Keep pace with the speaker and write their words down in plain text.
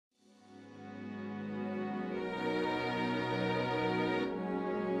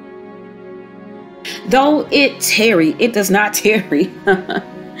Though it tarry, it does not tarry.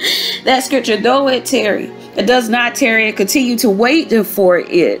 That scripture, though it tarry, it does not tarry, and continue to wait for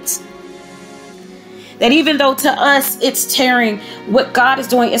it. That even though to us it's tarrying, what God is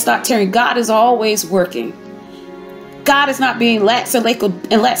doing, it's not tarrying. God is always working. God is not being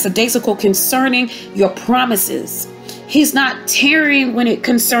lackadaisical concerning your promises. He's not tarrying when it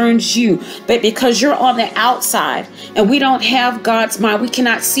concerns you, but because you're on the outside and we don't have God's mind, we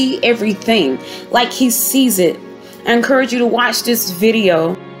cannot see everything like he sees it. I encourage you to watch this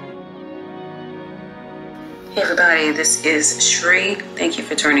video. Hey everybody, this is Cheree. Thank you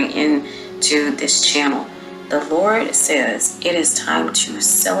for turning in to this channel. The Lord says it is time to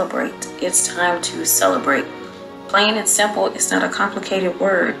celebrate. It's time to celebrate. Plain and simple, it's not a complicated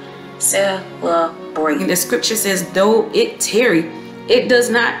word. Celebrate. The scripture says, though it tarry, it does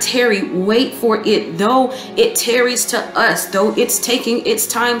not tarry. Wait for it. Though it tarries to us, though it's taking its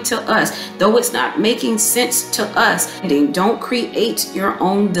time to us, though it's not making sense to us. Don't create your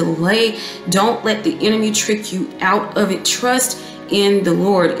own delay. Don't let the enemy trick you out of it. Trust in the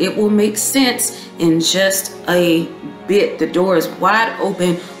Lord. It will make sense in just a bit. The door is wide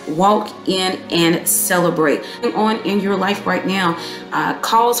open. Walk in and celebrate. On in your life right now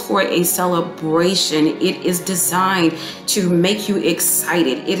calls for a celebration. It is designed to make you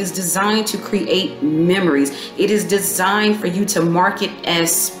excited. It is designed to create memories. It is designed for you to mark it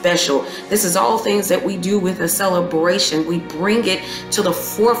as special. This is all things that we do with a celebration. We bring it to the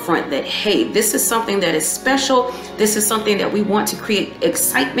forefront that, hey, this is something that is special. This is something that we want to create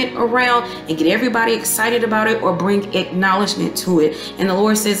excitement around and get everybody excited about it, or bring acknowledgement to it. And the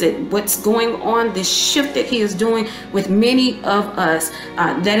Lord says that what's going on, this shift that he is doing with many of us,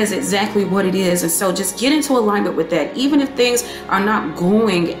 that is exactly what it is. And so just get into alignment with that. Even if things are not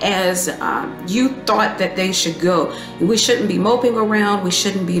going as you thought that they should go, we shouldn't be moping around. We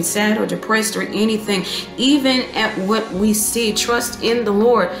shouldn't be sad or depressed or anything. Even at what we see, trust in the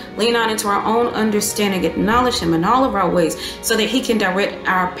Lord, lean on into our own understanding, acknowledge him in all of our ways so that he can direct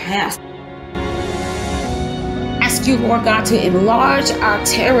our path. You, Lord God, to enlarge our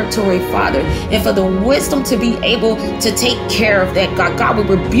territory, Father, and for the wisdom to be able to take care of that, God. God,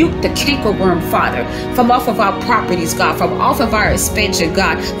 we rebuke the cankerworm, Father, from off of our properties, God, from off of our expansion,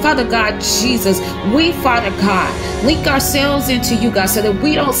 God. Father God, Jesus, we, Father God, link ourselves into you, God, so that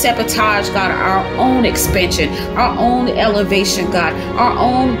we don't sabotage, God, our own expansion, our own elevation, God, our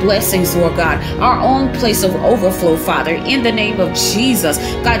own blessings, Lord God, our own place of overflow, Father, in the name of Jesus.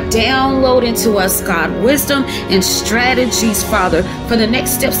 God, download into us, God, wisdom and strategies, Father, for the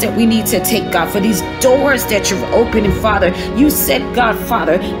next steps that we need to take, God, for these doors that you've opened. And Father, you said, God,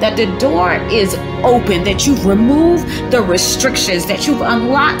 Father, that the door is open, that you've removed the restrictions, that you've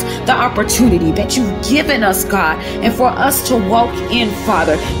unlocked the opportunity, that you've given us, God, and for us to walk in,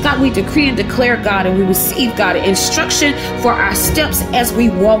 Father. God, we decree and declare, God, and we receive, God, instruction for our steps as we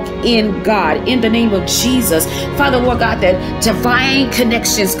walk in, God, in the name of Jesus. Father, Lord God, that divine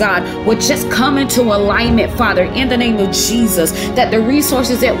connections, God, would just come into alignment, Father, in the name of Jesus, that the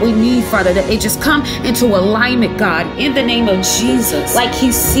resources that we need, Father, that they just come into alignment, God, in the name of Jesus, like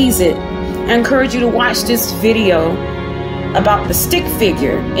he sees it. I encourage you to watch this video about the stick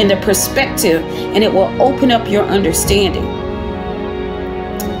figure in the perspective, and it will open up your understanding.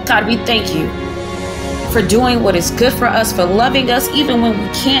 God, we thank you for doing what is good for us, for loving us, even when we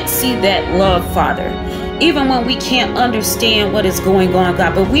can't see that love, Father. Even when we can't understand what is going on,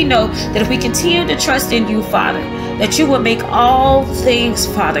 God. But we know that if we continue to trust in you, Father, that you will make all things,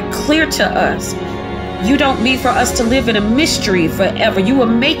 Father, clear to us. You don't mean for us to live in a mystery forever. You will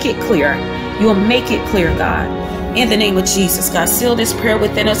make it clear. You will make it clear, God. In the name of Jesus, God, seal this prayer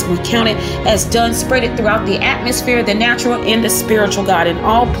within us. We count it as done. Spread it throughout the atmosphere, the natural and the spiritual, God, in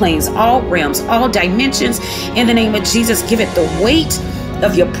all planes, all realms, all dimensions. In the name of Jesus, give it the weight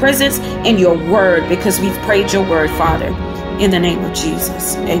of your presence and your word, because we've prayed your word, Father, in the name of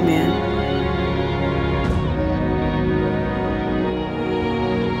Jesus. Amen.